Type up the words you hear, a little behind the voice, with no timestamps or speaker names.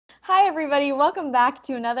Hi, everybody. Welcome back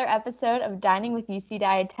to another episode of Dining with UC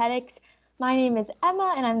Dietetics. My name is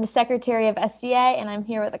Emma, and I'm the secretary of SDA, and I'm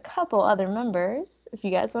here with a couple other members, if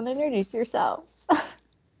you guys want to introduce yourselves.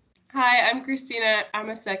 Hi, I'm Christina.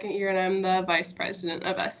 I'm a second year, and I'm the vice president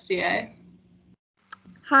of SDA.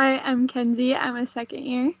 Hi, I'm Kenzie. I'm a second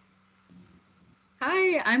year.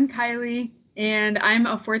 Hi, I'm Kylie, and I'm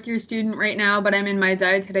a fourth year student right now, but I'm in my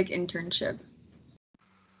dietetic internship.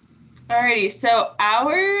 Alrighty, so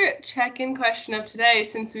our check-in question of today,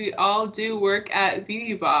 since we all do work at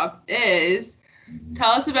Bebop, is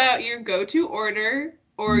tell us about your go-to order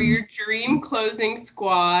or your dream closing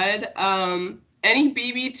squad, any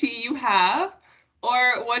BBT you have,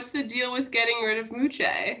 or what's the deal with getting rid of Muche?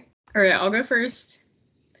 All right, I'll go first.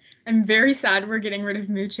 I'm very sad we're getting rid of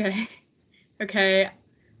Muche. Okay,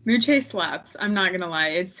 Muche slaps. I'm not gonna lie,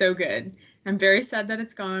 it's so good. I'm very sad that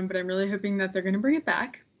it's gone, but I'm really hoping that they're gonna bring it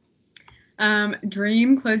back.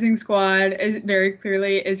 Dream closing squad very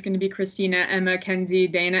clearly is going to be Christina, Emma, Kenzie,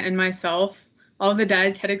 Dana, and myself. All the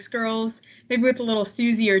dietetics girls, maybe with a little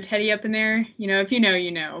Susie or Teddy up in there. You know, if you know, you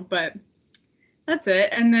know, but that's it.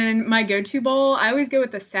 And then my go-to bowl, I always go with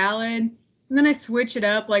the salad, and then I switch it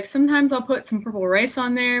up. Like sometimes I'll put some purple rice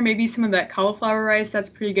on there, maybe some of that cauliflower rice, that's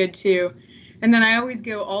pretty good too. And then I always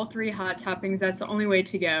go all three hot toppings, that's the only way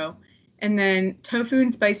to go. And then tofu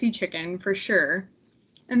and spicy chicken for sure.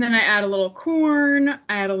 And then I add a little corn, I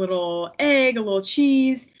add a little egg, a little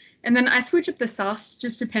cheese, and then I switch up the sauce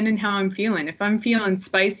just depending how I'm feeling. If I'm feeling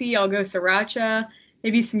spicy, I'll go sriracha,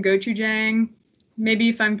 maybe some gochujang. Maybe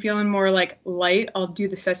if I'm feeling more like light, I'll do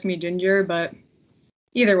the sesame ginger, but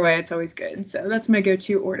either way, it's always good. So that's my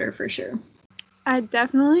go-to order for sure. I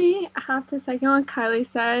definitely have to second what Kylie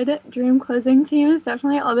said. Dream closing team is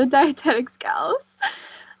definitely all the dietetics gals.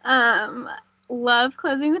 Love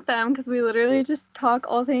closing with them because we literally just talk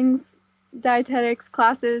all things dietetics,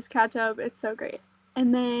 classes, catch up. It's so great.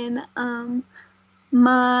 And then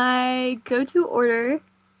my go-to order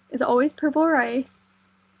is always purple rice,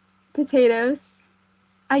 potatoes.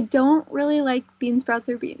 I don't really like bean sprouts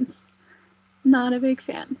or beans. Not a big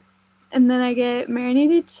fan. And then I get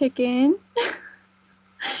marinated chicken.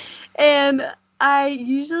 And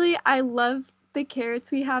I love the carrots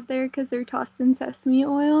we have there because they're tossed in sesame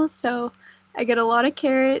oil. So I get a lot of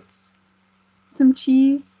carrots, some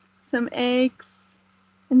cheese, some eggs,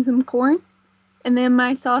 and some corn. And then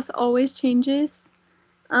my sauce always changes.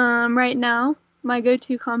 Right now, my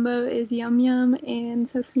go-to combo is Yum Yum and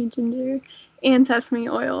sesame ginger and sesame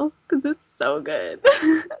oil because it's so good.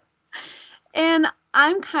 And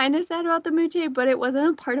I'm kind of sad about the Muche, but it wasn't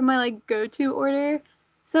a part of my like go-to order.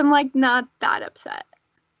 So I'm like not that upset,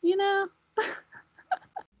 you know?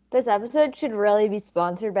 This episode should really be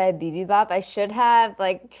sponsored by Bebop. I should have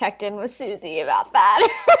checked in with Susie about that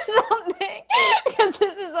or something because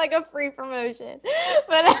this is like a free promotion.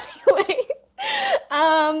 But anyways,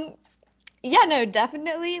 yeah, no,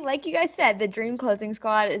 definitely. Like you guys said, the Dream Closing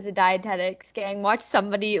Squad is a dietetics gang. Watch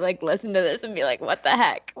somebody listen to this and be like, "What the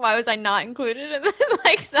heck? Why was I not included in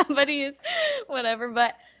this?" Somebody is whatever.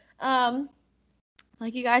 But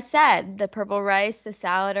like you guys said, the purple rice, the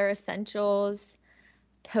salad are essentials.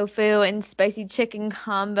 Tofu and spicy chicken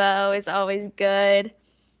combo is always good.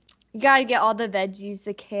 You gotta get all the veggies,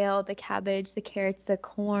 the kale, the cabbage, the carrots, the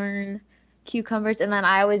corn, cucumbers, and then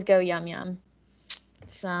I always go Yum Yum.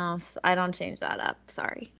 So I don't change that up.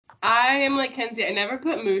 Sorry. I am like Kenzie. I never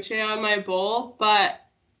put Muche on my bowl, but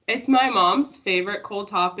it's my mom's favorite cold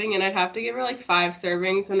topping, and I'd have to give her 5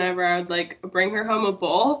 servings whenever I would bring her home a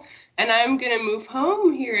bowl. And I'm gonna move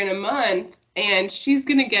home here in a month, and she's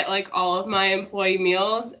gonna get all of my employee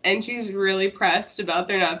meals, and she's really pressed about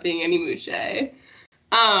there not being any Muche.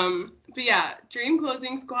 But yeah, Dream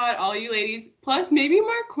Closing Squad, all you ladies, plus maybe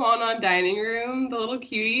Marquand on Dining Room, the little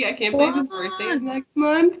cutie. I can't believe his birthday is next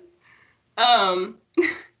month. And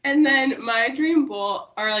then my dream bowl,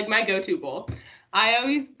 or my go-to bowl, I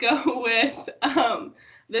always go with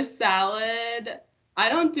the salad. I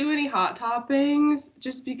don't do any hot toppings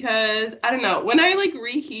just because, I don't know, when I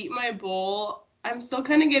reheat my bowl, I'm still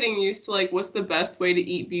kind of getting used to what's the best way to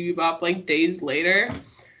eat Bebop days later.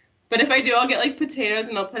 But if I do, I'll get potatoes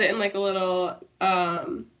and I'll put it in a little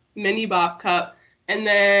mini bop cup. And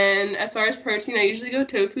then as far as protein, I usually go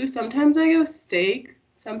tofu. Sometimes I go steak,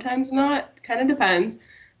 sometimes not. Kind of depends.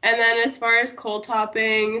 And then as far as cold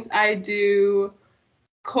toppings, I do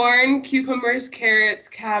corn, cucumbers, carrots,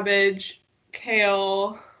 cabbage,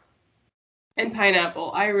 kale, and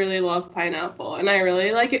pineapple. I really love pineapple, and I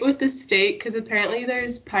really like it with the steak because apparently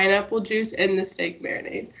there's pineapple juice in the steak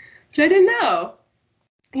marinade, which I didn't know.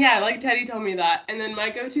 Yeah, Teddy told me that. And then my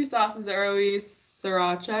go-to sauces are always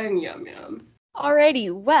sriracha and Yum Yum. Alrighty,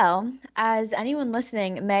 well, as anyone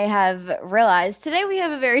listening may have realized, today we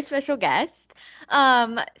have a very special guest.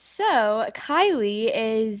 So Kylie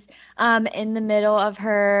is in the middle of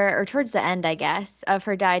her, or towards the end, I guess, of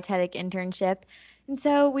her dietetic internship. And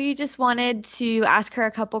so we just wanted to ask her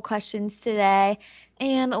a couple questions today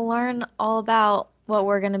and learn all about what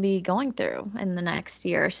we're going to be going through in the next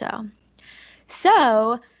year or so.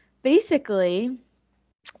 So basically,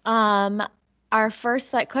 um, our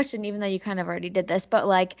first like question, even though you kind of already did this, but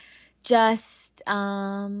like just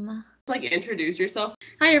Like introduce yourself.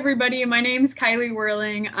 Hi, everybody. My name is Kylie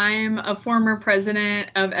Whirling. I'm a former president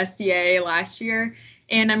of SDA last year,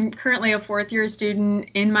 and I'm currently a fourth-year student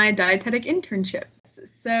in my dietetic internship.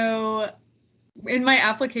 So in my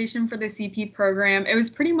application for the CP program, it was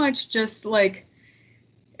pretty much just like,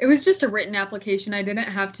 it was just a written application. I didn't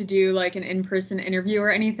have to do like an in-person interview or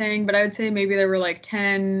anything, but I would say maybe there were like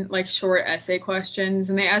 10 like short essay questions,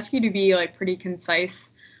 and they ask you to be like pretty concise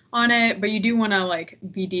on it, but you do want to like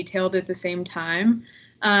be detailed at the same time.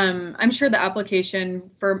 I'm sure the application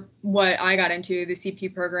for what I got into, the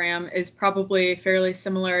CP program, is probably fairly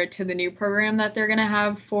similar to the new program that they're going to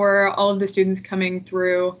have for all of the students coming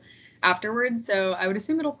through afterwards. So I would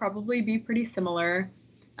assume it'll probably be pretty similar.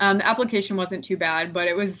 The application wasn't too bad, but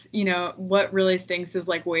it was, what really stinks is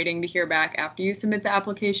like waiting to hear back after you submit the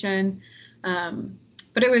application.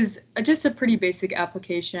 But it was just a pretty basic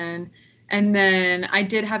application. And then I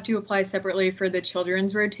did have to apply separately for the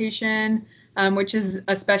children's rotation, which is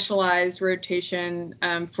a specialized rotation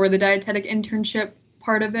for the dietetic internship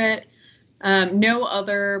part of it. No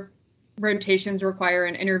other rotations require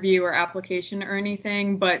an interview or application or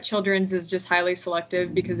anything, but children's is just highly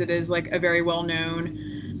selective because it is like a very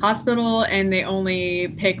well-known hospital, and they only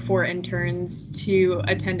pick 4 interns to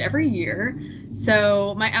attend every year.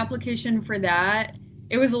 So my application for that,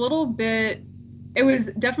 it was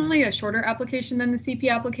definitely a shorter application than the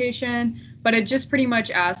CP application, but it just pretty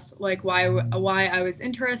much asked like why I was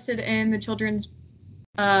interested in the children's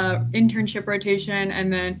internship rotation,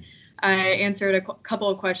 and then I answered a couple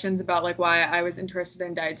of questions about like why I was interested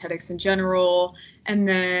in dietetics in general. And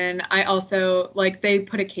then I also they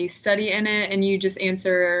put a case study in it, and you just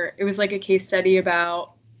answer, it was like a case study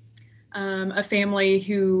about a family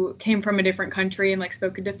who came from a different country and like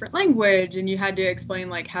spoke a different language, and you had to explain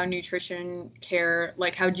like how nutrition care,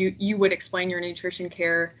 like how you would explain your nutrition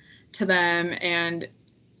care to them, and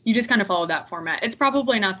you just kind of follow that format. It's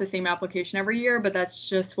probably not the same application every year, but that's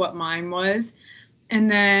just what mine was. And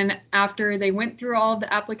then after they went through all of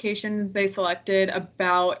the applications, they selected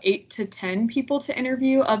about 8 to 10 people to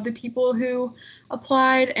interview of the people who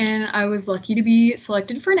applied, and I was lucky to be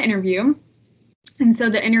selected for an interview. And so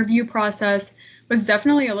the interview process was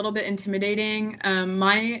definitely a little bit intimidating.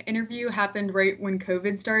 My interview happened right when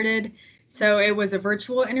COVID started, so it was a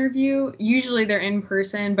virtual interview. Usually they're in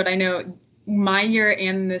person, but I know my year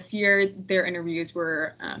and this year, their interviews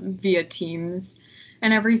were via Teams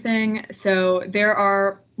and everything. So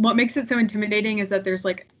what makes it so intimidating is that there's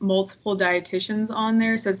like multiple dietitians on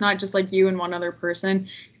there. So it's not just like you and one other person.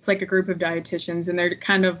 It's like a group of dietitians, and they're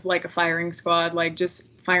kind of like a firing squad, like just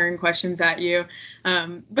firing questions at you.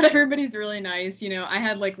 But everybody's really nice. I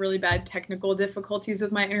had like really bad technical difficulties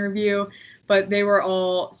with my interview, but they were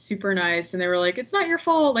all super nice, and they were like, it's not your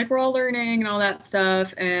fault. Like, we're all learning and all that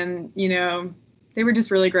stuff. And, they were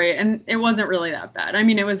just really great. And it wasn't really that bad. I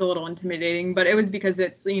mean, it was a little intimidating, but it was because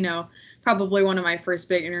it's, probably one of my first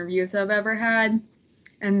big interviews I've ever had.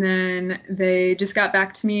 And then they just got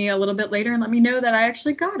back to me a little bit later and let me know that I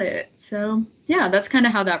actually got it. So yeah, that's kind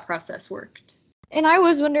of how that process worked. And I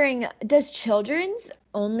was wondering, does children's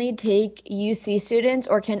only take UC students,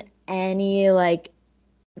 or can any like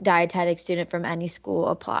dietetic student from any school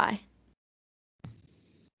apply?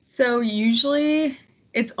 So usually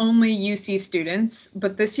it's only UC students,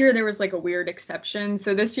 but this year there was like a weird exception.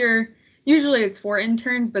 So this year, usually it's 4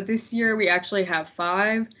 interns, but this year we actually have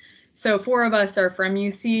 5. So 4 of us are from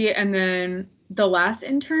UC, and then the last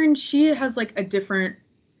intern, she has like a different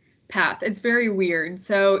path. It's very weird.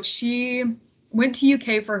 So she went to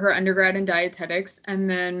UK for her undergrad in dietetics, and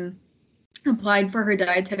then applied for her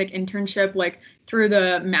dietetic internship like through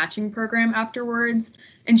the matching program afterwards,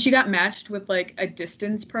 and she got matched with like a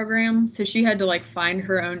distance program, so she had to like find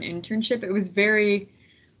her own internship. It was very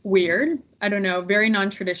weird. I don't know, very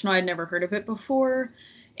non-traditional. I'd never heard of it before.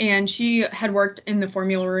 And she had worked in the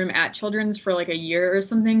formula room at Children's for like a year or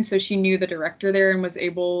something, so she knew the director there and was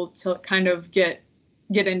able to kind of get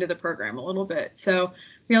into the program a little bit. So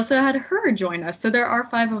we also had her join us. So there are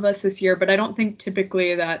 5 of us this year, but I don't think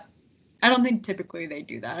typically they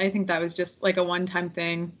do that. I think that was just like a one-time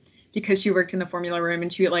thing because she worked in the formula room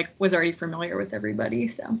and she like was already familiar with everybody.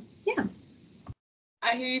 So yeah.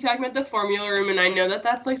 I hear you talking about the formula room, and I know that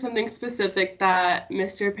that's like something specific that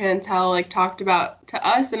Mr. Pantel like talked about to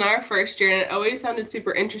us in our first year, and it always sounded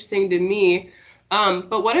super interesting to me.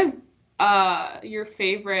 But what have your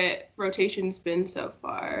favorite rotations been so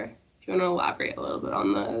far? If you want to elaborate a little bit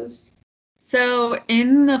on those. So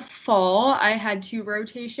in the fall, I had 2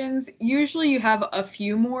 rotations. Usually you have a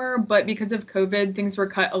few more, but because of COVID, things were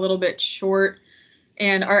cut a little bit short,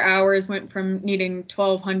 and our hours went from needing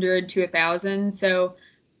 1,200 to 1,000. So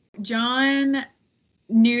John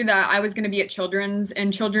knew that I was going to be at Children's,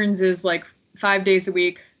 and Children's is like 5 days a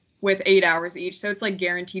week with 8 hours each. So it's like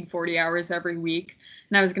guaranteed 40 hours every week.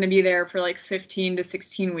 And I was going to be there for like 15 to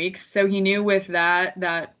 16 weeks. So he knew with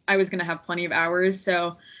that I was going to have plenty of hours.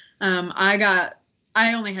 So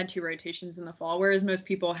I only had 2 rotations in the fall, whereas most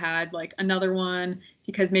people had like another one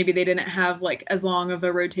because maybe they didn't have like as long of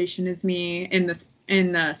a rotation as me in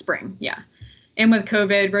the spring. Yeah. And with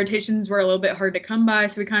COVID, rotations were a little bit hard to come by,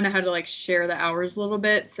 so we kind of had to like share the hours a little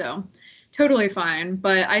bit. So totally fine.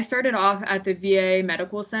 But I started off at the VA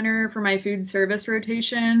Medical Center for my food service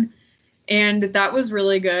rotation, and that was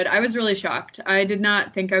really good. I was really shocked. I did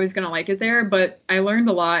not think I was going to like it there, but I learned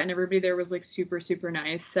a lot, and everybody there was like super, super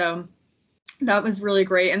nice. So that was really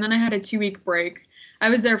great. And then I had a 2-week break. I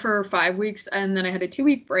was there for 5 weeks, and then I had a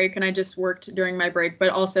 2-week break, and I just worked during my break, but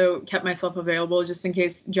also kept myself available just in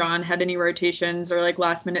case John had any rotations or like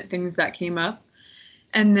last minute things that came up.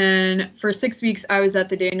 And then for 6 weeks, I was at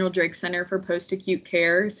the Daniel Drake Center for Post-Acute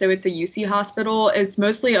Care. So it's a UC hospital. It's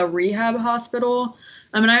mostly a rehab hospital.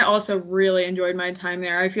 And I also really enjoyed my time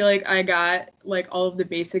there. I feel like I got like all of the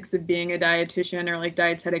basics of being a dietitian or like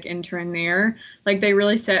dietetic intern there. Like they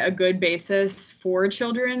really set a good basis for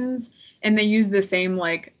Children's, and they use the same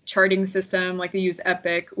like charting system. Like they use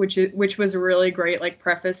Epic, which was a really great like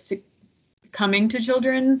preface to coming to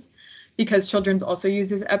Children's, because Children's also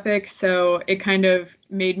uses Epic. So it kind of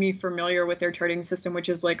made me familiar with their charting system, which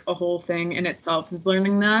is like a whole thing in itself, is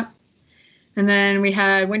learning that. And then we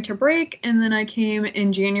had winter break, and then I came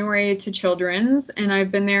in January to Children's, and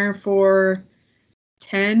I've been there for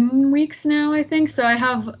 10 weeks now, I think. So I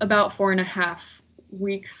have about 4.5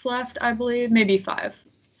 weeks left, I believe, maybe 5,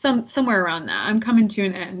 somewhere around that. I'm coming to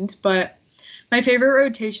an end, but my favorite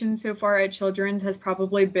rotation so far at Children's has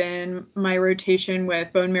probably been my rotation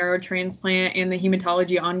with bone marrow transplant and the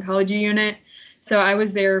hematology oncology unit. So I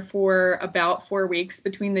was there for about 4 weeks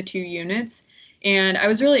between the 2 units. And I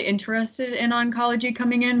was really interested in oncology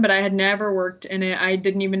coming in, but I had never worked in it. I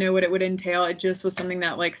didn't even know what it would entail. It just was something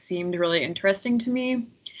that like seemed really interesting to me.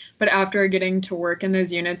 But after getting to work in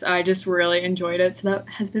those units, I just really enjoyed it. So that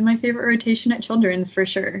has been my favorite rotation at Children's for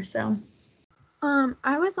sure. So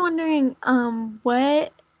I was wondering,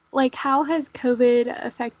 how has COVID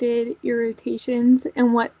affected your rotations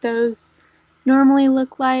and what those normally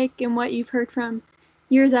look like and what you've heard from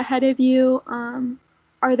years ahead of you?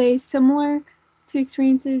 Are they similar to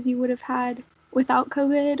experiences you would have had without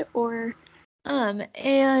COVID, or?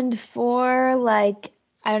 And for like,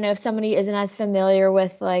 I don't know if somebody isn't as familiar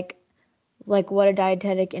with like what a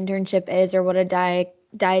dietetic internship is or what a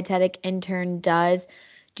dietetic intern does,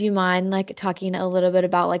 do you mind like talking a little bit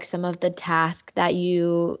about like some of the tasks that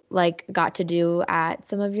you like got to do at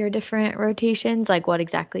some of your different rotations, like what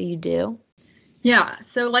exactly you do? yeah,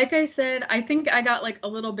 so like I said, I think I got like a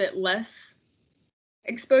little bit less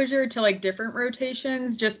exposure to like different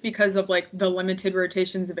rotations just because of like the limited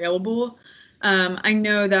rotations available. I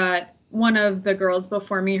know that one of the girls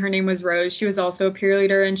before me, her name was Rose. She was also a peer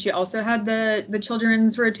leader, and she also had the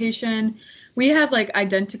Children's rotation. We had like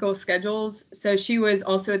identical schedules. So she was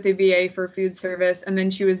also at the VA for food service, and then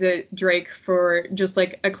she was at Drake for just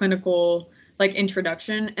like a clinical like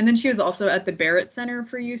introduction. And then she was also at the Barrett Center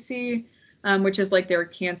for UC, which is like their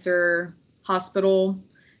cancer hospital.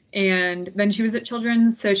 And then she was at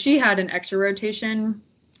Children's. So she had an extra rotation,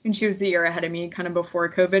 and she was the year ahead of me kind of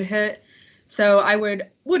before COVID hit. So I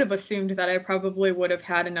would have assumed that I probably would have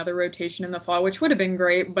had another rotation in the fall, which would have been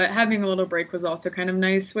great. But having a little break was also kind of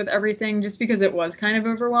nice with everything, just because it was kind of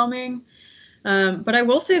overwhelming. But I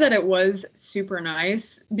will say that it was super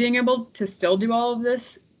nice being able to still do all of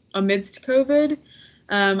this amidst COVID.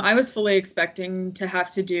 I was fully expecting to have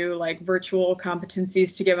to do like virtual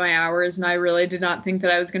competencies to get my hours, and I really did not think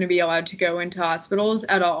that I was going to be allowed to go into hospitals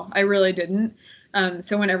at all. I really didn't.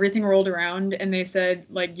 So when everything rolled around and they said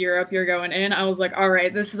like gear up, you're going in, I was like, all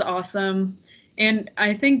right, this is awesome. And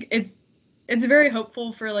I think it's very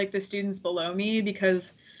hopeful for like the students below me,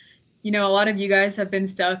 because a lot of you guys have been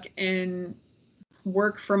stuck in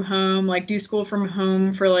work from home, like do school from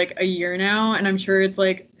home for like a year now, and I'm sure it's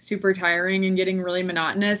like super tiring and getting really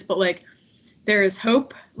monotonous, but like there is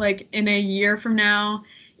hope. Like in a year from now,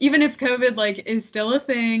 even if COVID like is still a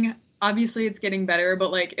thing, obviously it's getting better,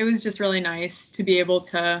 but like it was just really nice to be able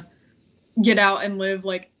to get out and live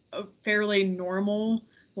like a fairly normal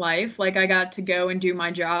life. Like I got to go and do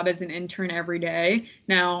my job as an intern every day.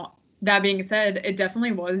 Now, that being said, it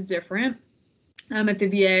definitely was different. At the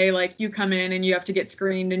VA, like you come in and you have to get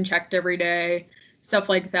screened and checked every day, stuff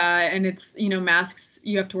like that. And it's, you know, masks,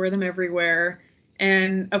 you have to wear them everywhere.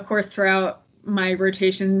 And of course, throughout my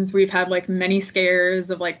rotations, we've had like many scares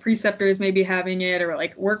of like preceptors maybe having it or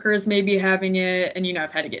like workers maybe having it. And, you know,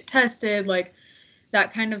 I've had to get tested, like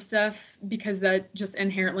that kind of stuff, because that just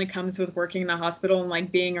inherently comes with working in a hospital and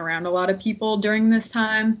like being around a lot of people during this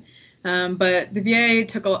time. But the VA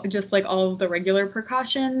took just like all of the regular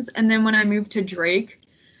precautions. And then when I moved to Drake,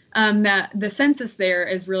 that the census there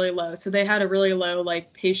is really low. So they had a really low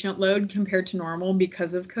like patient load compared to normal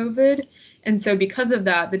because of COVID. And so because of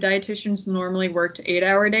that, the dietitians normally worked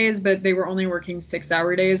 8-hour days, but they were only working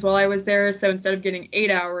 6-hour days while I was there. So instead of getting 8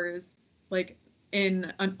 hours like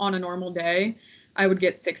on a normal day, I would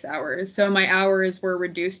get 6 hours. So my hours were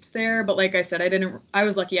reduced there. But like I said, I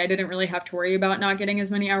was lucky. I didn't really have to worry about not getting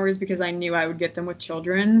as many hours because I knew I would get them with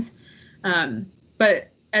children's. But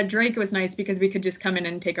at Drake, it was nice because we could just come in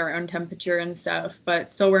and take our own temperature and stuff,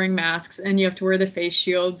 but still wearing masks, and you have to wear the face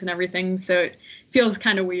shields and everything. So it feels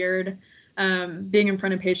kind of weird being in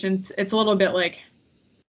front of patients. It's a little bit like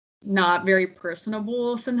not very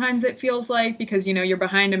personable sometimes, it feels like, because, you know, you're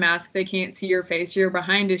behind a mask, they can't see your face, you're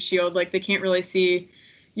behind a shield, like they can't really see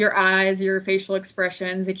your eyes, your facial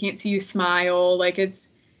expressions, they can't see you smile. Like it's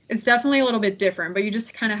definitely a little bit different, but you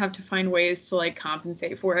just kind of have to find ways to like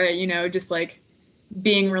compensate for it, you know, just like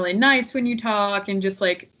being really nice when you talk and just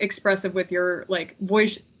like expressive with your like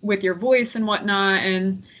voice and whatnot.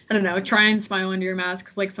 And I don't know, try and smile under your mask,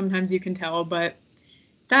 because like sometimes you can tell, but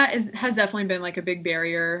that has definitely been like a big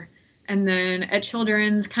barrier. And then at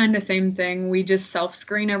Children's, kind of same thing. We just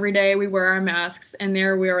self-screen every day. We wear our masks, and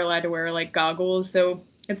there we are allowed to wear like goggles. So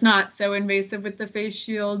it's not so invasive with the face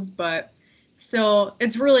shields, but still,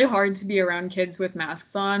 it's really hard to be around kids with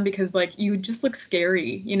masks on because like you just look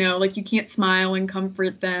scary, you know, like you can't smile and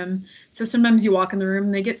comfort them. So sometimes you walk in the room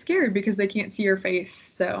and they get scared because they can't see your face.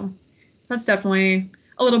 So that's definitely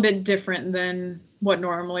a little bit different than what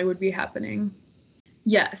normally would be happening.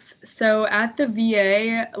 Yes. So at the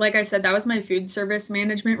VA, like I said, that was my food service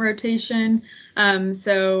management rotation.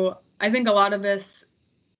 So I think a lot of us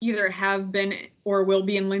either have been or will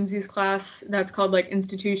be in Lindsay's class. That's called like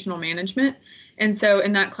institutional management. And so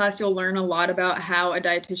in that class, you'll learn a lot about how a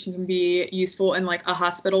dietitian can be useful in like a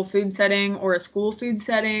hospital food setting or a school food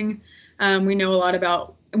setting.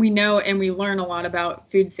 We know and we learn a lot about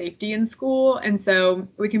food safety in school. And so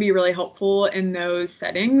we can be really helpful in those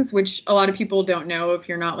settings, which a lot of people don't know if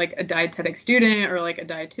you're not like a dietetic student or like a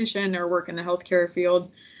dietitian or work in the healthcare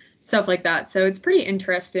field, stuff like that. So it's pretty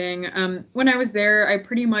interesting. When I was there, I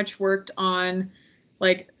pretty much worked on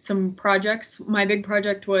like some projects. My big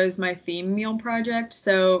project was my theme meal project.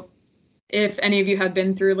 So if any of you have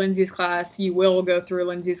been through Lindsay's class, you will go through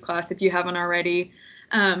Lindsay's class if you haven't already.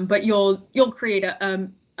 But you'll create a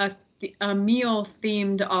meal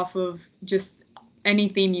themed off of just any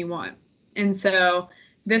theme you want. And so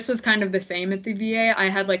this was kind of the same at the VA. I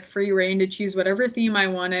had like free reign to choose whatever theme I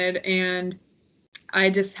wanted, and I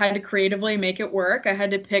just had to creatively make it work. I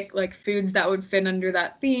had to pick like foods that would fit under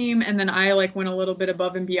that theme, and then I like went a little bit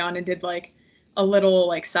above and beyond and did like a little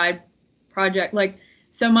like side project. Like,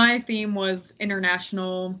 so my theme was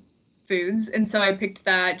international foods, and so I picked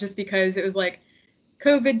that just because it was like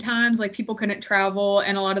COVID times, like people couldn't travel,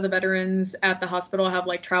 and a lot of the veterans at the hospital have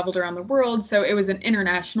like traveled around the world. So it was an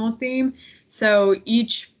international theme. So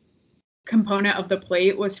each component of the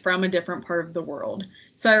plate was from a different part of the world.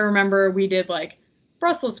 So I remember we did like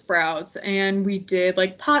Brussels sprouts, and we did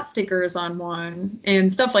like pot stickers on one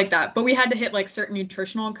and stuff like that. But we had to hit like certain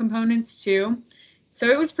nutritional components too. So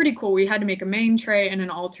it was pretty cool. We had to make a main tray and an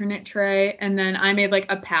alternate tray. And then I made like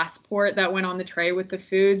a passport that went on the tray with the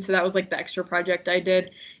food. So that was like the extra project I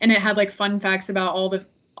did. And it had like fun facts about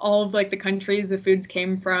all of like the countries the foods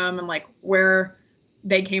came from and like where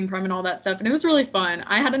they came from and all that stuff. And it was really fun.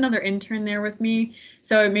 I had another intern there with me,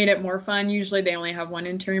 so it made it more fun. Usually they only have one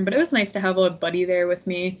intern, but it was nice to have a buddy there with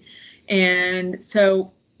me. And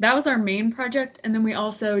so that was our main project. And then we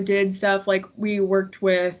also did stuff like we worked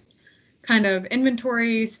with kind of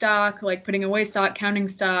inventory stock, like putting away stock, counting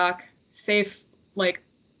stock, safe, like,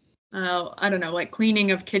 I don't know, like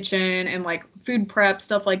cleaning of kitchen and like food prep,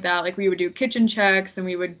 stuff like that. Like we would do kitchen checks and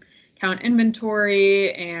we would count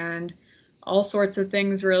inventory and all sorts of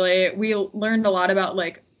things, really. We learned a lot about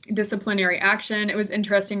like disciplinary action. It was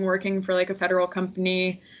interesting working for like a federal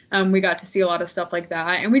company. We got to see a lot of stuff like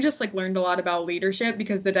that. And we just like learned a lot about leadership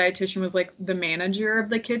because the dietitian was like the manager of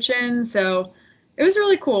the kitchen. So it was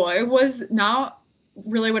really cool. It was not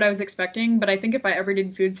really what I was expecting, but I think if I ever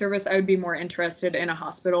did food service, I would be more interested in a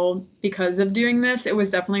hospital because of doing this. It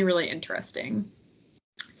was definitely really interesting.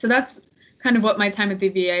 So that's kind of what my time at the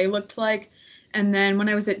VA looked like. And then when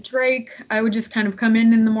I was at Drake, I would just kind of come in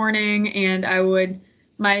the morning and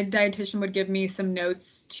my dietitian would give me some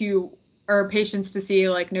notes or patients to see,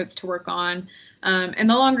 like notes to work on. And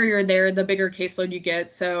the longer you're there, the bigger caseload you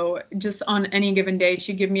get. So just on any given day,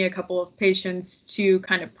 she'd give me a couple of patients to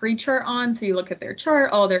kind of pre-chart on. So you look at their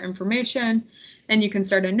chart, all their information, and you can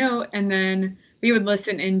start a note. And then we would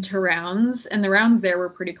listen into rounds, and the rounds there were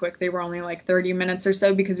pretty quick. They were only like 30 minutes or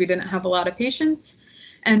so because we didn't have a lot of patients.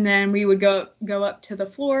 And then we would go up to the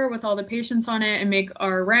floor with all the patients on it and make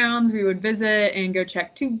our rounds. We would visit and go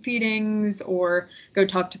check tube feedings or go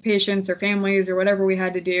talk to patients or families or whatever we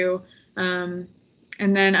had to do. And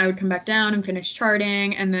then I would come back down and finish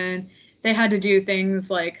charting. And then they had to do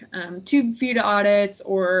things like tube feed audits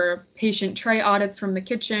or patient tray audits from the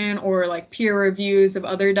kitchen or like peer reviews of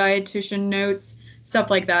other dietitian notes,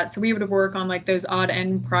 stuff like that. So we would work on like those odd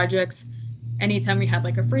end projects anytime we had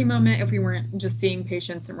like a free moment, if we weren't just seeing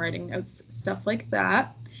patients and writing notes, stuff like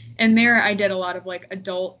that. And there I did a lot of like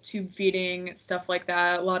adult tube feeding, stuff like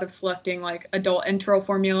that, a lot of selecting like adult enteral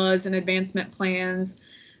formulas and advancement plans.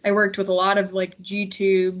 I worked with a lot of like G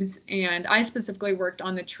tubes, and I specifically worked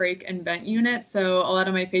on the trach and vent unit. So a lot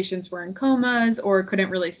of my patients were in comas or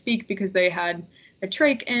couldn't really speak because they had a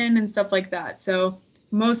trach in and stuff like that. So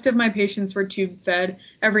most of my patients were tube fed.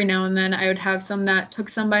 Every now and then I would have some that took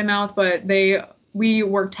some by mouth, but we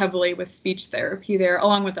worked heavily with speech therapy there,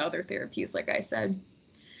 along with the other therapies, like I said.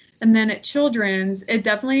 And then at Children's, it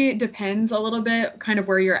definitely depends a little bit kind of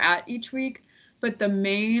where you're at each week. But the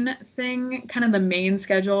main thing, kind of the main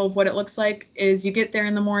schedule of what it looks like is you get there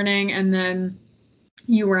in the morning and then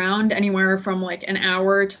you round anywhere from like an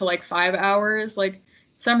hour to like 5 hours. Like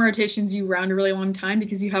some rotations you round a really long time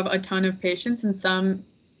because you have a ton of patients, and some,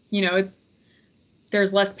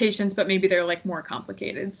 there's less patients, but maybe they're like more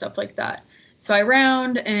complicated, stuff like that. So I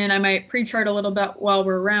round and I might pre-chart a little bit while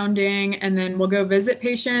we're rounding, and then we'll go visit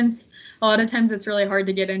patients. A lot of times it's really hard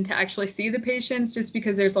to get in to actually see the patients just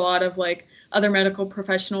because there's a lot of like other medical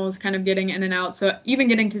professionals kind of getting in and out. So even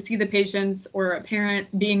getting to see the patients or a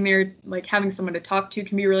parent being there, like having someone to talk to,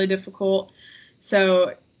 can be really difficult.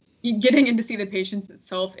 So getting in to see the patients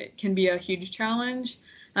itself, it can be a huge challenge.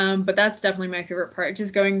 But that's definitely my favorite part,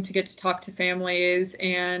 just going to get to talk to families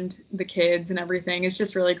and the kids and everything. It's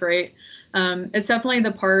just really great. It's definitely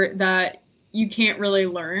the part that you can't really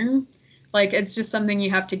learn. Like, it's just something you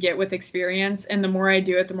have to get with experience. And the more I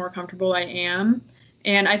do it, the more comfortable I am.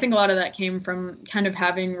 And I think a lot of that came from kind of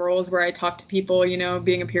having roles where I talk to people,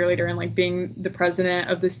 being a peer leader and like being the president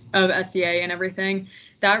of SDA and everything.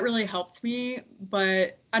 That really helped me.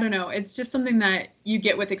 But I don't know, it's just something that you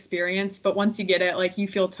get with experience. But once you get it, like, you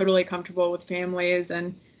feel totally comfortable with families,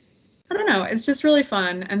 and I don't know, it's just really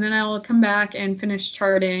fun. And then I'll come back and finish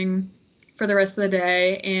charting for the rest of the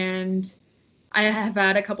day. And I have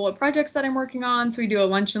had a couple of projects that I'm working on. So we do a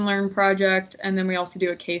lunch and learn project, and then we also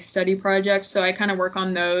do a case study project. So I kind of work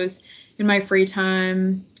on those in my free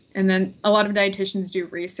time. And then a lot of dietitians do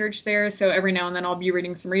research there. So every now and then I'll be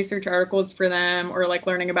reading some research articles for them, or like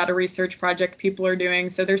learning about a research project people are doing.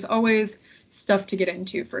 So there's always stuff to get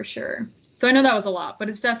into for sure. So I know that was a lot, but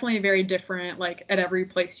it's definitely very different, like at every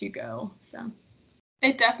place you go. So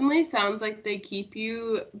it definitely sounds like they keep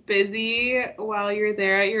you busy while you're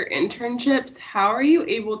there at your internships. How are you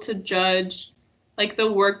able to judge like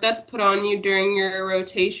the work that's put on you during your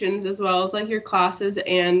rotations, as well as like your classes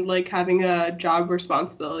and like having a job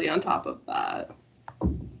responsibility on top of that?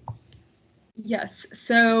 Yes.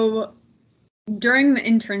 So during the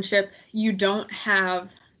internship, you don't have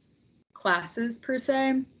classes per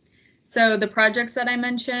se. So the projects that I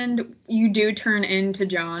mentioned, you do turn in to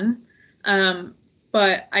John.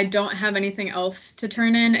 But I don't have anything else to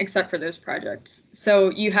turn in except for those projects. So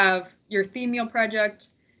you have your theme meal project,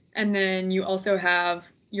 and then you also have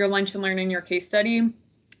your lunch and learn and your case study.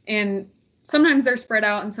 And sometimes they're spread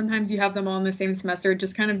out, and sometimes you have them all in the same semester. It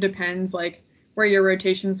just kind of depends like where your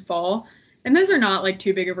rotations fall. And those are not like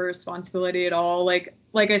too big of a responsibility at all. Like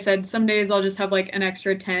I said, some days I'll just have like an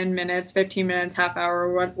extra 10 minutes, 15 minutes, half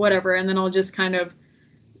hour, whatever. And then I'll just kind of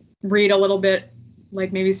read a little bit,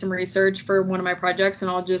 like maybe some research for one of my projects, and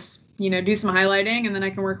I'll just, do some highlighting, and then I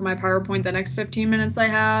can work on my PowerPoint the next 15 minutes I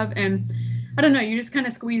have. And I don't know, you just kind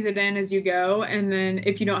of squeeze it in as you go. And then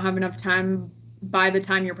if you don't have enough time by the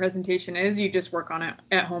time your presentation is, you just work on it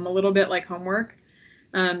at home a little bit, like homework.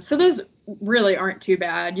 So those really aren't too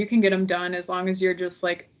bad. You can get them done as long as you're just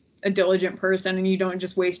like a diligent person and you don't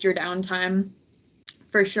just waste your downtime,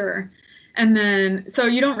 for sure. And then, so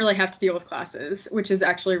you don't really have to deal with classes, which is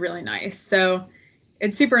actually really nice. So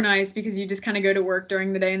it's super nice because you just kind of go to work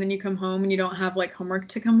during the day and then you come home and you don't have like homework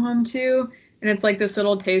to come home to. And it's like this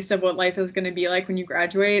little taste of what life is going to be like when you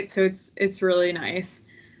graduate. So it's really nice.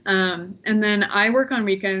 And then I work on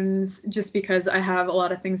weekends just because I have a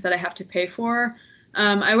lot of things that I have to pay for.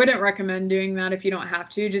 I wouldn't recommend doing that if you don't have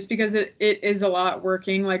to, just because it is a lot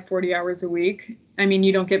working like 40 hours a week. I mean,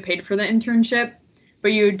 you don't get paid for the internship,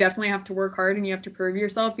 but you definitely have to work hard and you have to prove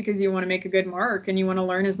yourself because you want to make a good mark and you want to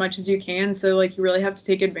learn as much as you can. So like you really have to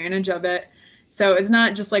take advantage of it. So it's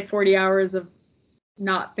not just like 40 hours of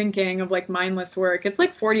not thinking, of like mindless work. It's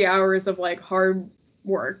like 40 hours of like hard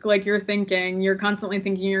work. Like you're thinking, you're constantly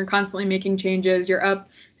thinking, you're constantly making changes, you're up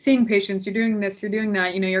seeing patients, you're doing this, you're doing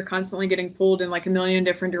that, you're constantly getting pulled in like a million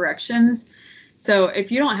different directions. So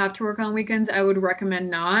if you don't have to work on weekends, I would recommend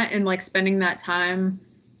not, and like spending that time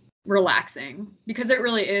relaxing, because it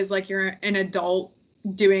really is like you're an adult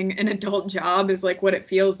doing an adult job is like what it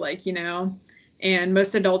feels like, and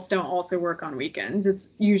most adults don't also work on weekends.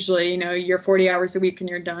 It's usually, you're 40 hours a week and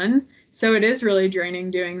you're done. So it is really draining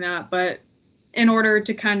doing that. But in order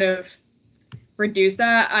to kind of reduce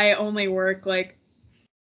that, I only work like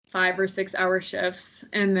 5 or 6 hour shifts.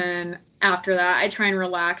 And then after that, I try and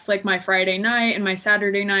relax. Like my Friday night and my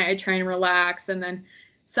Saturday night, I try and relax. And then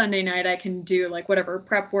Sunday night, I can do like whatever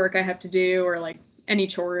prep work I have to do or like any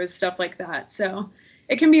chores, stuff like that. So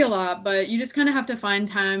it can be a lot, but you just kind of have to find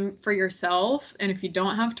time for yourself. And if you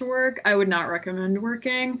don't have to work, I would not recommend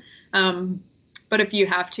working. But if you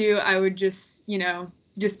have to, I would just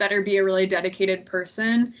better be a really dedicated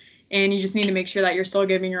person, and you just need to make sure that you're still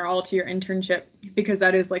giving your all to your internship, because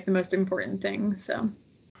that is like the most important thing. So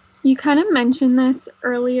you kind of mentioned this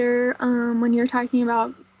earlier when you were talking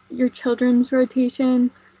about your children's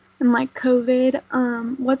rotation and like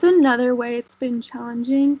COVID. What's another way it's been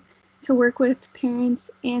challenging to work with parents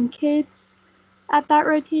and kids at that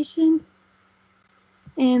rotation,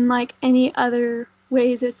 and like any other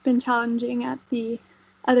ways it's been challenging at the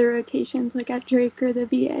other rotations, like at Drake or the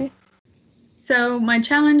VA? So my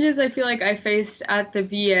challenges I feel like I faced at the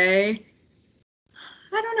VA,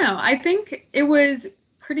 I don't know. I think it was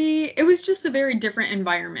just a very different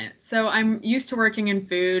environment. So I'm used to working in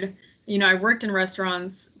food. I've worked in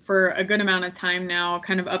restaurants for a good amount of time now,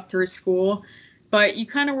 kind of up through school, but you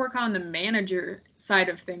kind of work on the manager side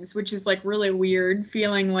of things, which is like really weird,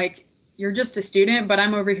 feeling like you're just a student, but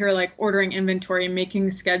I'm over here like ordering inventory,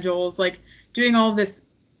 making schedules, like doing all this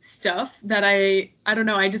stuff that I don't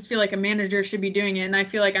know, I just feel like a manager should be doing it, and I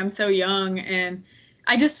feel like I'm so young, and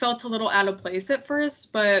I just felt a little out of place at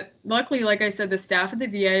first. But luckily, like I said, the staff at the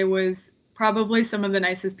VA was probably some of the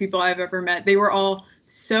nicest people I've ever met. They were all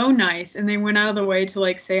so nice, and they went out of the way to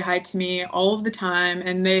like say hi to me all of the time,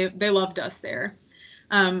 and they loved us there.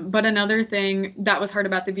 But another thing that was hard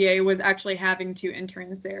about the VA was actually having 2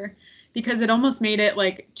 interns there, because it almost made it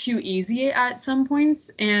like too easy at some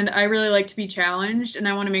points. And I really like to be challenged, and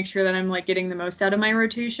I want to make sure that I'm like getting the most out of my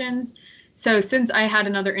rotations. So since I had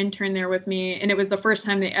another intern there with me, and it was the first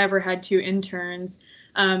time they ever had 2 interns,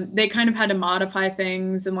 they kind of had to modify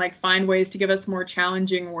things and like find ways to give us more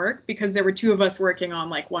challenging work, because there were 2 of us working on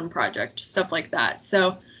like one project, stuff like that.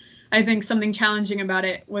 So I think something challenging about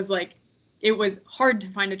it was like, it was hard to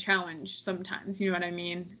find a challenge sometimes, you know what I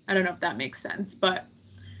mean? I don't know if that makes sense, but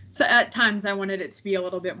so at times I wanted it to be a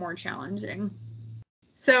little bit more challenging.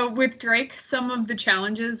 So with Drake, some of the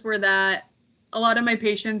challenges were that a lot of my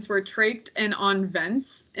patients were trached and on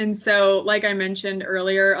vents. And so like I mentioned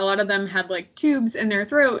earlier, a lot of them had like tubes in their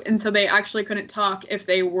throat. And so they actually couldn't talk if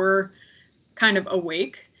they were kind of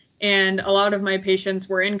awake. And a lot of my patients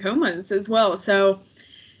were in comas as well. So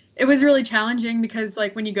it was really challenging, because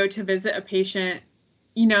like when you go to visit a patient,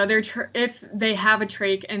 if they have a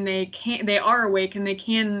trach and they are awake and they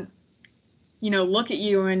can, look at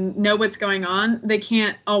you and know what's going on, they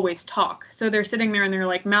can't always talk. So they're sitting there and they're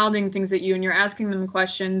like mouthing things at you, and you're asking them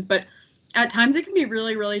questions, but at times it can be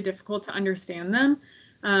really, really difficult to understand them.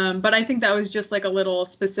 But I think that was just like a little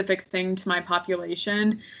specific thing to my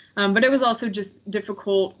population. But it was also just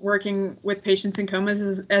difficult working with patients in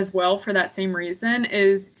comas as well, for that same reason,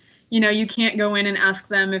 is you can't go in and ask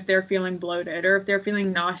them if they're feeling bloated or if they're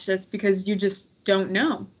feeling nauseous, because you just don't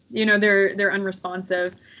know. They're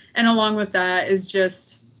unresponsive. And along with that is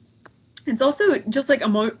it's also just like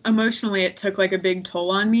emotionally, it took like a big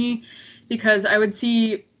toll on me, because I would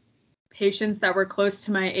see patients that were close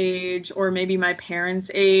to my age, or maybe my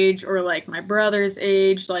parents' age, or like my brother's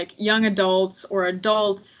age, like young adults or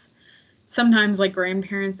adults, sometimes like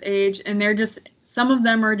grandparents' age, and some of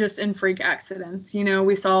them are just in freak accidents. You know,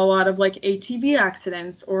 we saw a lot of like ATV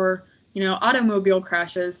accidents or, you know, automobile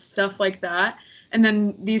crashes, stuff like that. And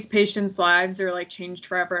then these patients' lives are like changed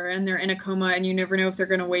forever, and they're in a coma, and you never know if they're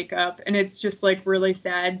going to wake up. And it's just like really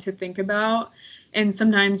sad to think about. And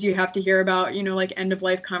sometimes you have to hear about, you know, like end of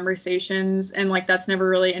life conversations, and like that's never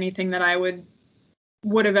really anything that I would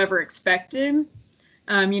have ever expected.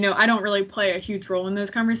 You know, I don't really play a huge role in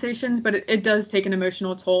those conversations, but it does take an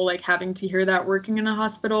emotional toll, like having to hear that working in a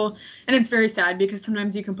hospital. And it's very sad because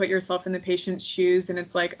sometimes you can put yourself in the patient's shoes and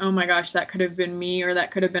it's like, oh my gosh, that could have been me, or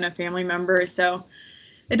that could have been a family member. So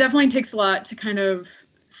it definitely takes a lot to kind of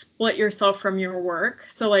split yourself from your work.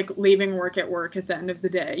 So like leaving work at the end of the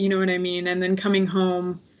day, you know what I mean? And then coming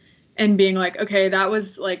home and being like, okay, that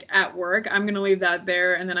was like at work, I'm going to leave that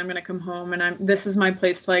there, and then I'm going to come home, and this is my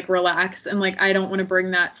place to like relax, and like I don't want to bring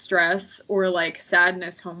that stress or like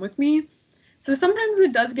sadness home with me. So sometimes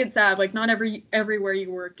it does get sad, like not everywhere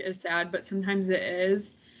you work is sad, but sometimes it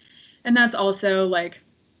is. And that's also like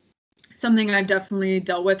something I've definitely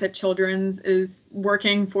dealt with at Children's, is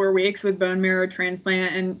working 4 weeks with bone marrow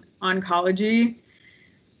transplant and oncology.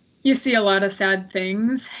 You see a lot of sad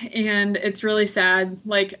things, and it's really sad.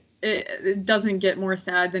 Like it doesn't get more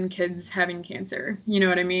sad than kids having cancer, you know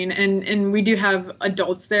what I mean? And we do have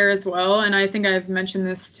adults there as well. And I think I've mentioned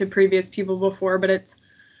this to previous people before, but it's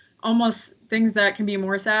almost things that can be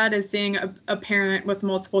more sad is seeing a parent with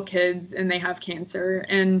multiple kids and they have cancer.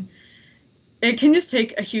 And it can just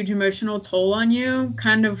take a huge emotional toll on you,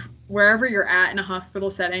 kind of wherever you're at in a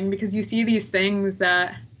hospital setting, because you see these things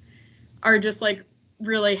that are just like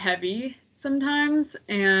really heavy sometimes,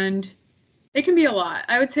 and it can be a lot.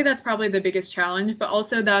 I would say that's probably the biggest challenge, but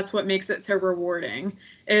also that's what makes it so rewarding,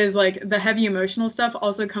 is like the heavy emotional stuff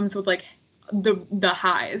also comes with like the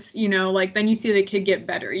highs, you know, like then you see the kid get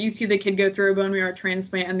better. You see the kid go through a bone marrow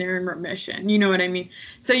transplant and they're in remission. You know what I mean?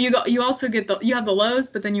 So you also get you have the lows,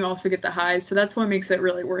 but then you also get the highs. So that's what makes it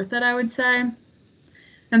really worth it, I would say.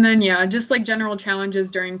 And then, yeah, just like general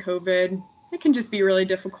challenges during COVID, it can just be really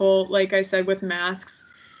difficult. Like I said, with masks,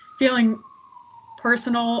 feeling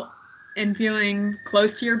personal and feeling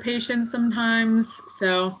close to your patients sometimes.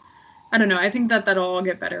 So I don't know. I think that'll all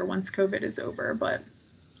get better once COVID is over, but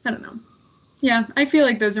I don't know. Yeah, I feel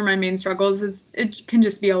like those are my main struggles. It can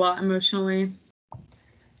just be a lot emotionally.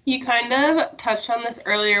 You kind of touched on this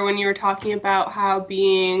earlier when you were talking about how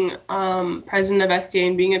being president of SDA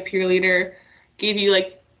and being a peer leader gave you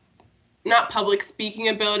like not public speaking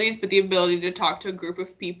abilities, but the ability to talk to a group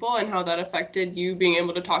of people, and how that affected you being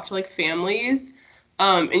able to talk to like families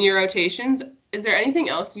in your rotations. Is there anything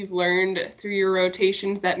else you've learned through your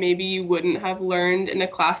rotations that maybe you wouldn't have learned in a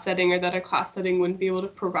class setting, or that a class setting wouldn't be able to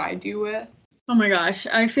provide you with? Oh my gosh,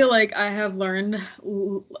 I feel like I have learned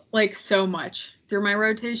like so much through my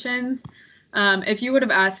rotations. If you would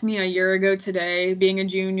have asked me a year ago today, being a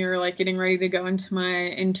junior, like getting ready to go into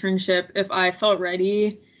my internship, if I felt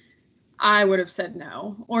ready, I would have said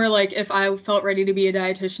no. Or like if I felt ready to be a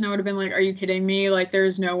dietitian, I would have been like, are you kidding me? Like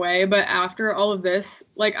there's no way. But after all of this,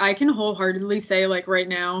 like I can wholeheartedly say, like right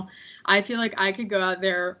now, I feel like I could go out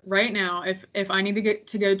there right now. If I need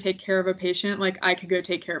to go take care of a patient, like I could go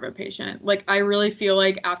take care of a patient. Like I really feel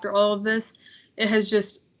like after all of this, it has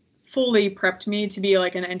just fully prepped me to be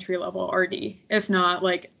like an entry level RD. If not,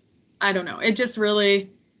 like, I don't know. It's really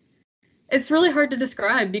hard to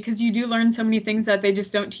describe, because you do learn so many things that they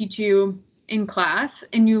just don't teach you in class,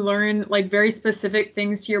 and you learn like very specific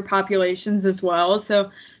things to your populations as well. So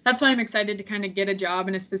that's why I'm excited to kind of get a job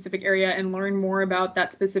in a specific area and learn more about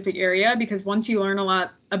that specific area, because once you learn a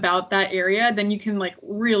lot about that area, then you can like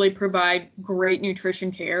really provide great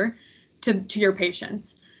nutrition care to your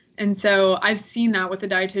patients. And so I've seen that with the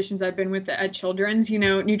dietitians I've been with at Children's. You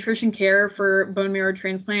know, nutrition care for bone marrow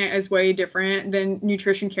transplant is way different than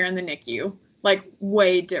nutrition care in the NICU, like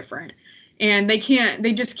way different. And they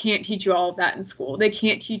just can't teach you all of that in school. They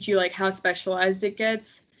can't teach you like how specialized it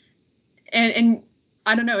gets. And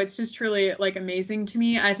I don't know, it's just truly like amazing to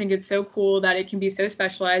me. I think it's so cool that it can be so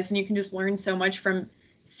specialized, and you can just learn so much from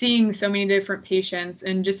seeing so many different patients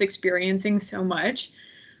and just experiencing so much.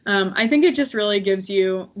 I think it just really the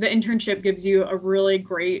internship gives you a really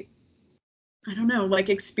great, I don't know, like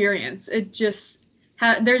experience. It just,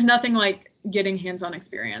 there's nothing like getting hands-on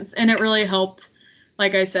experience. And it really helped,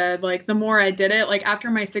 like I said, like the more I did it, like after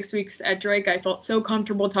my 6 weeks at Drake, I felt so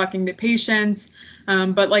comfortable talking to patients.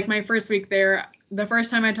 But like my first week there, the first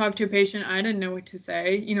time I talked to a patient, I didn't know what to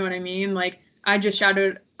say. You know what I mean? Like I just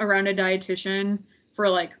shouted around a dietitian for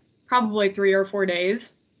like probably 3 or 4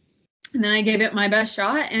 days. And then I gave it my best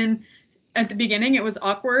shot. And at the beginning, it was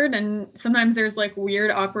awkward. And sometimes there's like weird,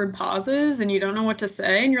 awkward pauses and you don't know what to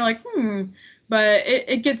say. And you're like, But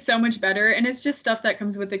it gets so much better. And it's just stuff that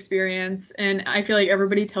comes with experience. And I feel like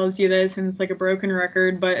everybody tells you this and it's like a broken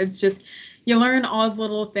record, but it's just, you learn all of the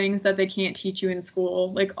little things that they can't teach you in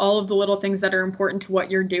school, like all of the little things that are important to what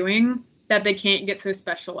you're doing that they can't get so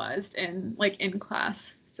specialized in, like in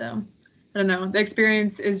class. So I don't know, the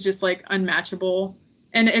experience is just like unmatchable.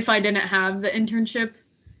 And if I didn't have the internship,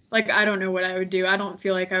 like I don't know what I would do. I don't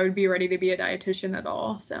feel like I would be ready to be a dietitian at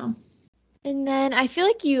all. So. And then I feel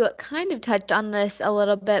like you kind of touched on this a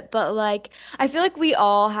little bit, but like I feel like we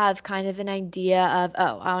all have kind of an idea of,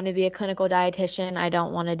 oh, I want to be a clinical dietitian. I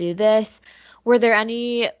don't want to do this. Were there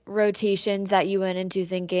any rotations that you went into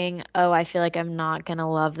thinking, oh, I feel like I'm not going to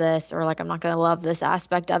love this, or like I'm not going to love this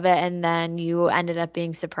aspect of it, and then you ended up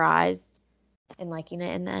being surprised and liking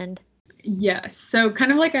it in the end? Yes. So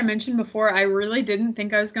kind of like I mentioned before, I really didn't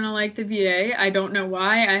think I was going to like the VA. I don't know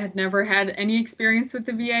why. I had never had any experience with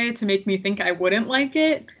the VA to make me think I wouldn't like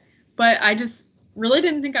it, but I just really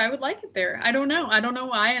didn't think I would like it there. I don't know. I don't know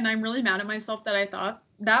why, and I'm really mad at myself that I thought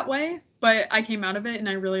that way, but I came out of it and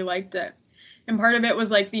I really liked it. And part of it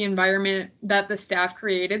was like the environment that the staff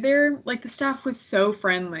created there. Like the staff was so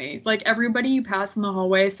friendly. Like everybody you pass in the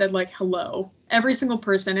hallway said like hello, every single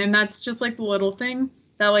person, and that's just like the little thing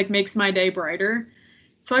that like makes my day brighter.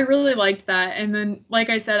 So I really liked that. And then,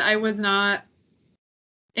 like I said, I was not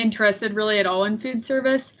interested really at all in food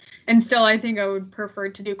service. And still, I think I would prefer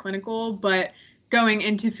to do clinical, but going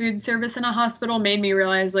into food service in a hospital made me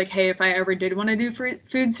realize like, hey, if I ever did want to do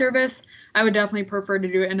food service, I would definitely prefer to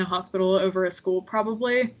do it in a hospital over a school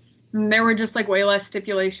probably. And there were just like way less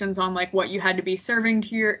stipulations on like what you had to be serving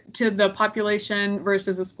to the population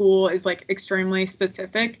versus a school is like extremely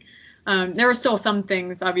specific. There were still some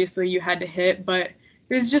things obviously you had to hit, but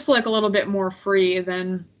it was just like a little bit more free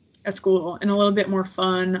than a school and a little bit more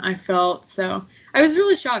fun, I felt. So I was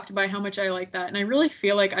really shocked by how much I liked that. And I really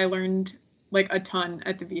feel like I learned like a ton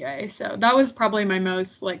at the VA. So that was probably my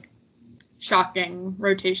most like shocking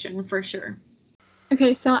rotation for sure.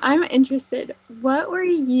 Okay, so I'm interested. What were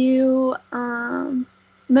you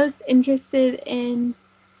most interested in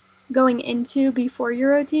going into before your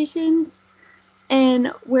rotations? And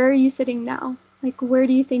where are you sitting now? Like, where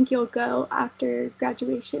do you think you'll go after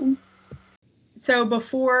graduation? So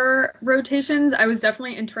before rotations, I was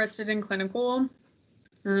definitely interested in clinical.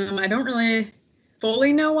 I don't really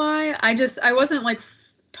fully know why. I wasn't like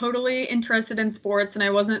totally interested in sports, and I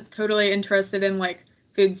wasn't totally interested in like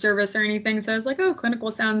food service or anything. So I was like, oh,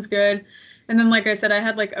 clinical sounds good. And then, like I said, I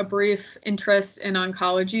had like a brief interest in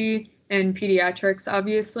oncology and pediatrics,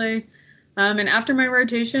 obviously. And after my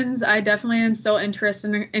rotations, I definitely am still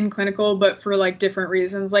interested in clinical, but for like different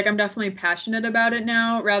reasons. Like I'm definitely passionate about it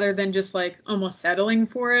now rather than just like almost settling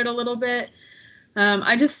for it a little bit.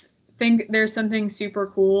 I just think there's something super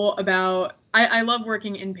cool about, I love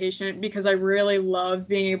working inpatient because I really love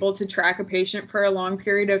being able to track a patient for a long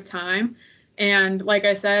period of time. And like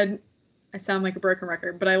I said, I sound like a broken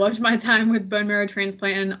record, but I loved my time with bone marrow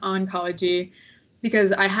transplant and oncology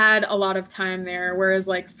because I had a lot of time there. Whereas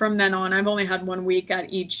like from then on, I've only had 1 week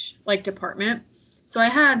at each like department. So I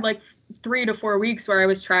had like 3 to 4 weeks where I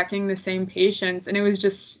was tracking the same patients, and it was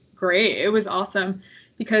just great. It was awesome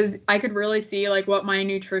because I could really see like what my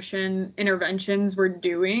nutrition interventions were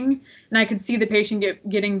doing, and I could see the patient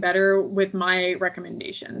getting better with my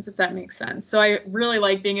recommendations, if that makes sense. So I really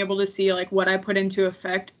like being able to see like what I put into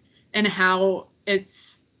effect and how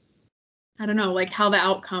it's, I don't know, like how the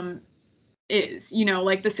outcome is, you know,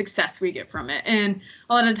 like the success we get from it. And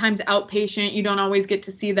a lot of times outpatient, you don't always get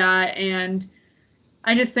to see that. And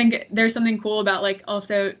I just think there's something cool about like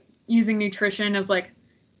also using nutrition as like,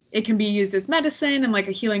 it can be used as medicine and like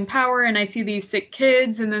a healing power. And I see these sick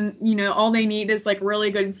kids and then, you know, all they need is like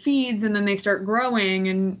really good feeds and then they start growing,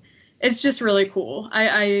 and it's just really cool.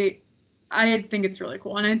 I think it's really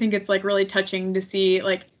cool. And I think it's like really touching to see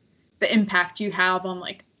like the impact you have on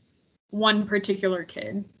like one particular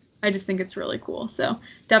kid. I just think it's really cool. So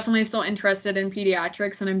definitely still interested in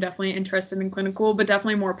pediatrics, and I'm definitely interested in clinical, but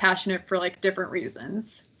definitely more passionate for like different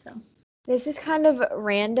reasons. So This is kind of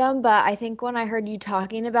random, but I think when I heard you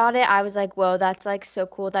talking about it, I was like, whoa, that's like so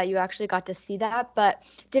cool that you actually got to see that. But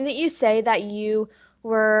didn't you say that you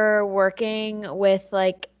were working with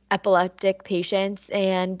like epileptic patients?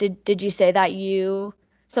 And did you say that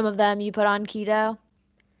some of them you put on keto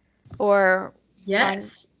or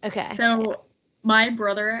yes. Okay. So my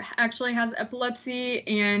brother actually has epilepsy,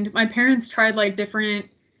 and my parents tried like different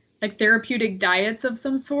like therapeutic diets of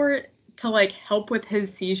some sort to like help with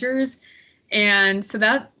his seizures. And so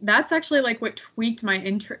that's actually like what piqued my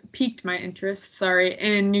interest,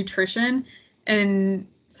 in nutrition, and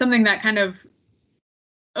something that kind of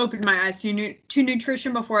opened my eyes to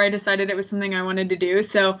nutrition before I decided it was something I wanted to do.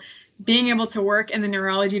 So being able to work in the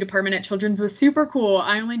neurology department at Children's was super cool.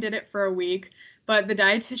 I only did it for a week, but the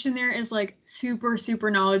dietitian there is like super, super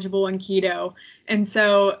knowledgeable in keto. And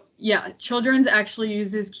so, yeah, Children's actually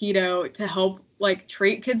uses keto to help like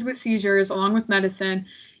treat kids with seizures along with medicine.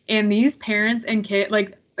 And these parents and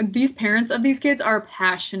these parents of these kids are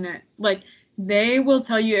passionate. Like, they will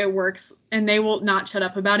tell you it works and they will not shut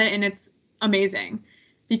up about it. And it's amazing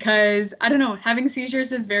because, I don't know, having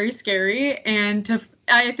seizures is very scary. And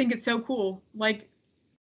I think it's so cool. Like,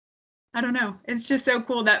 I don't know. It's just so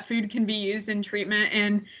cool that food can be used in treatment,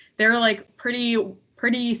 and they're like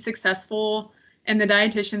pretty successful. And the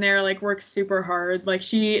dietitian there like works super hard. Like,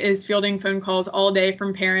 she is fielding phone calls all day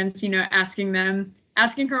from parents,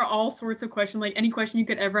 asking her all sorts of questions, like any question you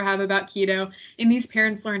could ever have about keto. And these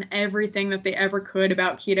parents learn everything that they ever could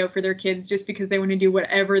about keto for their kids just because they want to do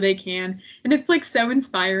whatever they can. And it's like so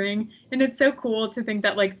inspiring. And it's so cool to think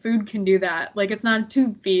that like food can do that. Like, it's not a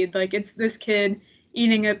tube feed. Like, it's this kid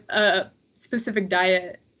eating a specific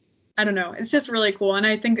diet. I don't know. It's just really cool. And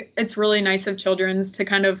I think it's really nice of Children's to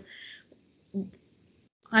kind of,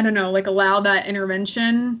 I don't know, like allow that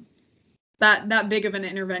intervention, that big of an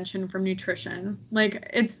intervention from nutrition. Like,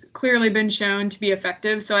 it's clearly been shown to be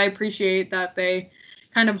effective. So I appreciate that they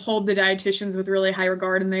kind of hold the dietitians with really high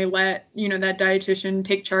regard, and they let, that dietitian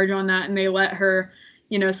take charge on that, and they let her,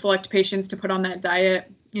 select patients to put on that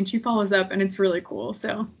diet, and she follows up, and it's really cool.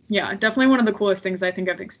 So yeah, definitely one of the coolest things I think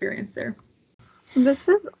I've experienced there. This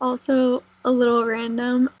is also a little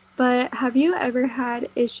random, but have you ever had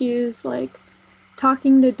issues like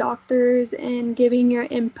talking to doctors and giving your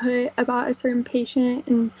input about a certain patient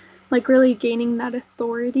and like really gaining that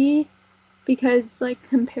authority? Because like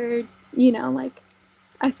compared, like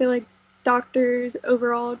I feel like doctors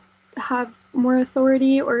overall have more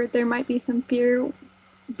authority, or there might be some fear.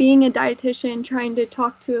 Being a dietitian, trying to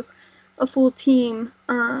talk to a full team,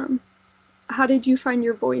 how did you find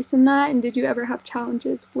your voice in that, and did you ever have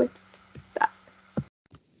challenges with that?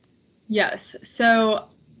 Yes. So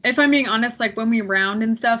if I'm being honest, like when we round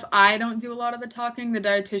and stuff, I don't do a lot of the talking. The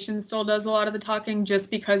dietitian still does a lot of the talking, just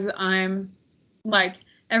because I'm like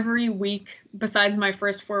every week, besides my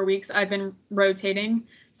first 4 weeks, I've been rotating.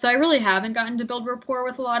 So I really haven't gotten to build rapport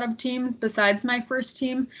with a lot of teams besides my first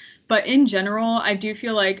team. But in general, I do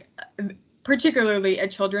feel like, particularly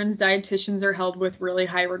at Children's, dietitians are held with really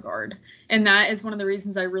high regard. And that is one of the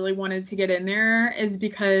reasons I really wanted to get in there, is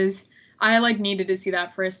because I like needed to see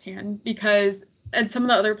that firsthand. Because at some of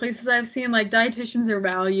the other places I've seen, like, dietitians are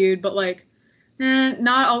valued, but like,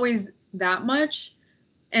 not always that much.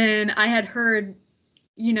 And I had heard,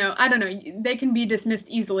 I don't know, they can be dismissed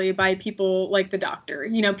easily by people like the doctor,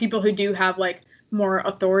 people who do have like more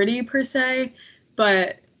authority per se.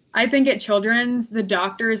 But I think at Children's, the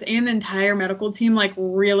doctors and the entire medical team like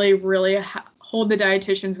really, really hold the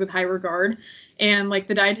dietitians with high regard. And like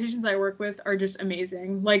the dietitians I work with are just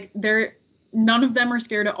amazing. Like, none of them are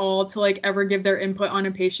scared at all to like ever give their input on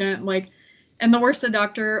a patient. Like, and the worst a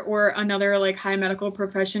doctor or another like high medical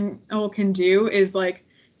professional can do is like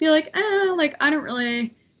be like, like, I don't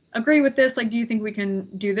really agree with this. Like, do you think we can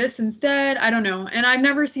do this instead? I don't know. And I've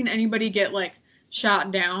never seen anybody get like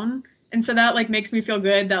shot down. And so that like makes me feel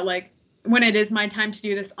good that like when it is my time to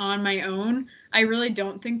do this on my own, I really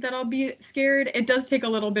don't think that I'll be scared. It does take a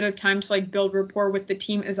little bit of time to like build rapport with the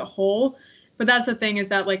team as a whole. But that's the thing, is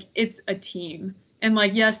that like it's a team. And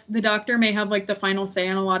like, yes, the doctor may have like the final say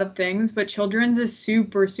on a lot of things, but Children's is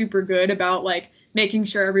super, super good about like making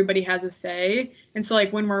sure everybody has a say. And so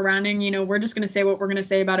like when we're rounding, we're just going to say what we're going to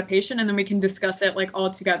say about a patient, and then we can discuss it like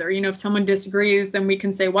all together. If someone disagrees, then we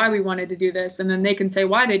can say why we wanted to do this, and then they can say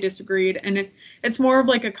why they disagreed. And it's more of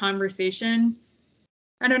like a conversation.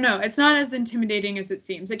 I don't know. It's not as intimidating as it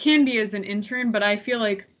seems. It can be as an intern, but I feel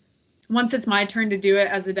like once it's my turn to do it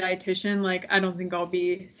as a dietitian, like, I don't think I'll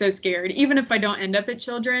be so scared. Even if I don't end up at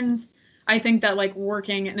Children's, I think that like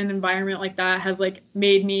working in an environment like that has like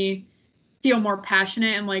made me feel more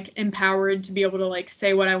passionate and like empowered to be able to like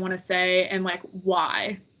say what I want to say, and like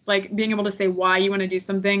why. Like, being able to say why you want to do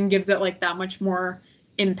something gives it like that much more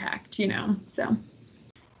impact, so.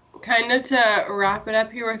 Kind of to wrap it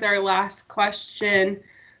up here with our last question,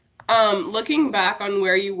 looking back on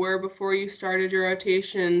where you were before you started your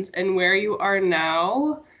rotations and where you are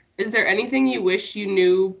now, is there anything you wish you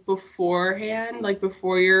knew beforehand, like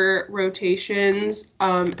before your rotations?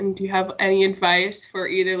 And do you have any advice for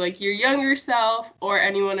either like your younger self or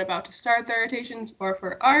anyone about to start their rotations, or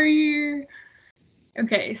for our year?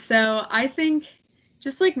 Okay, so I think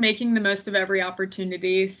just like making the most of every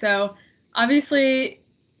opportunity. So obviously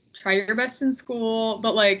try your best in school,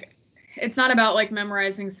 but like it's not about like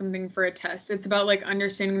memorizing something for a test. It's about like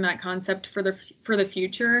understanding that concept for the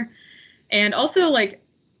future. And also like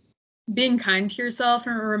being kind to yourself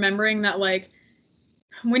and remembering that like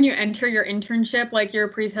when you enter your internship, like your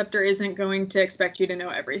preceptor isn't going to expect you to know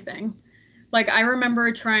everything. Like I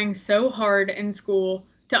remember trying so hard in school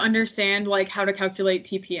to understand like how to calculate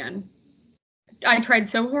TPN. I tried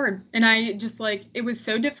so hard and I just like it was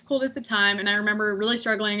so difficult at the time and I remember really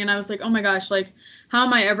struggling and I was like, "Oh my gosh, like how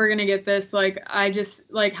am I ever going to get this? Like I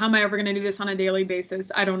just like how am I ever going to do this on a daily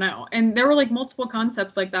basis? I don't know." And there were like multiple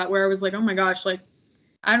concepts like that where I was like, "Oh my gosh, like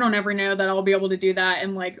I don't ever know that I'll be able to do that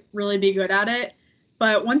and like really be good at it."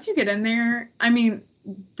 But once you get in there, I mean,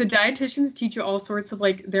 the dietitians teach you all sorts of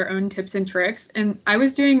like their own tips and tricks. And I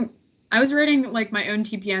was writing like my own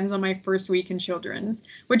TPNs on my first week in children's,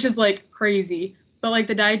 which is like crazy. But like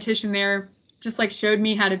the dietitian there just like showed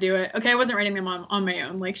me how to do it. Okay, I wasn't writing them on my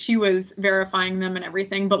own. Like she was verifying them and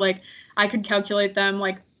everything, but like I could calculate them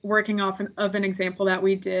like working off of an example that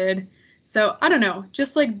we did. So I don't know,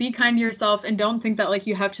 just like be kind to yourself and don't think that like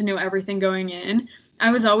you have to know everything going in.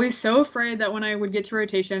 I was always so afraid that when I would get to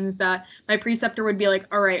rotations that my preceptor would be like,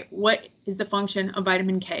 "All right, what is the function of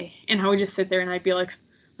vitamin K?" And I would just sit there and I'd be like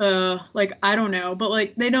I don't know. But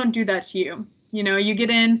like they don't do that to you. You know, you get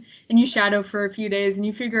in and you shadow for a few days and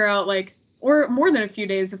you figure out like or more than a few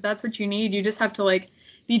days if that's what you need. You just have to like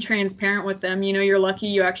be transparent with them. You know, you're lucky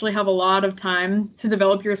you actually have a lot of time to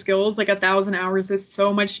develop your skills. Like 1,000 hours is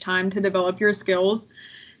so much time to develop your skills.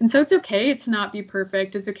 And so it's okay to not be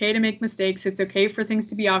perfect. It's okay to make mistakes. It's okay for things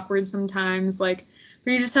to be awkward sometimes. Like,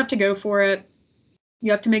 but you just have to go for it.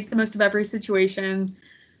 You have to make the most of every situation.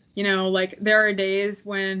 You know, like there are days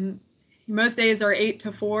when most days are 8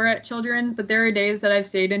 to 4 at children's, but there are days that I've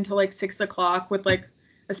stayed until like 6 o'clock with like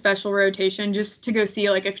a special rotation just to go see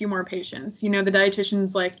like a few more patients. You know, the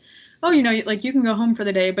dietitian's like, "Oh, you know, like you can go home for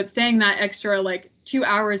the day," but staying that extra like 2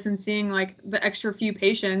 hours and seeing like the extra few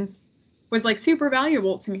patients was like super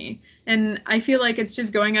valuable to me. And I feel like it's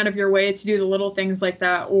just going out of your way to do the little things like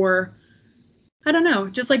that, or I don't know,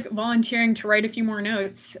 just like volunteering to write a few more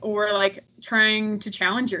notes or like trying to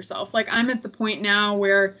challenge yourself. Like I'm at the point now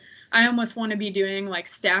where I almost want to be doing like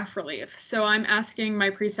staff relief. So I'm asking my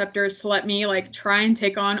preceptors to let me like try and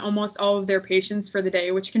take on almost all of their patients for the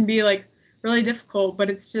day, which can be like really difficult, but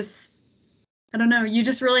it's just I don't know. You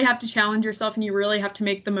just really have to challenge yourself and you really have to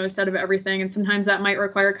make the most out of everything. And sometimes that might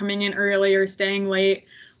require coming in early or staying late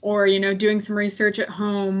or, you know, doing some research at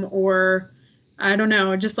home or I don't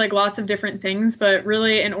know, just like lots of different things. But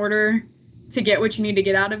really, in order to get what you need to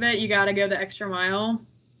get out of it, you got to go the extra mile.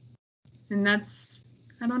 And that's,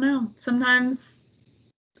 I don't know, sometimes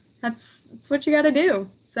that's what you got to do.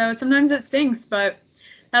 So sometimes it stinks, but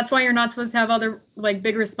that's why you're not supposed to have other like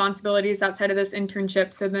big responsibilities outside of this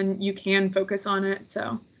internship so then you can focus on it.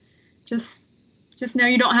 So just know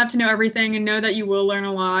you don't have to know everything and know that you will learn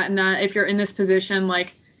a lot and that if you're in this position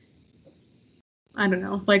like I don't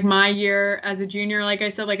know, like my year as a junior, like I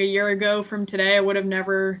said, like a year ago from today, I would have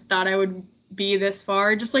never thought I would be this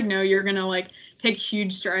far. Just like know you're gonna like take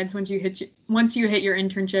huge strides once you hit your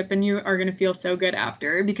internship and you are gonna feel so good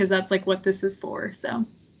after because that's like what this is for. So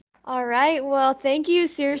All right. Well, thank you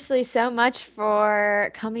seriously so much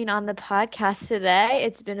for coming on the podcast today.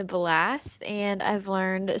 It's been a blast and I've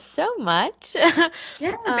learned so much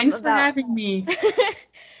yeah, thanks for about having me.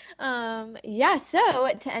 yeah,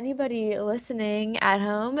 so to anybody listening at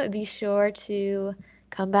home, be sure to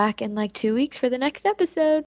come back in like 2 weeks for the next episode.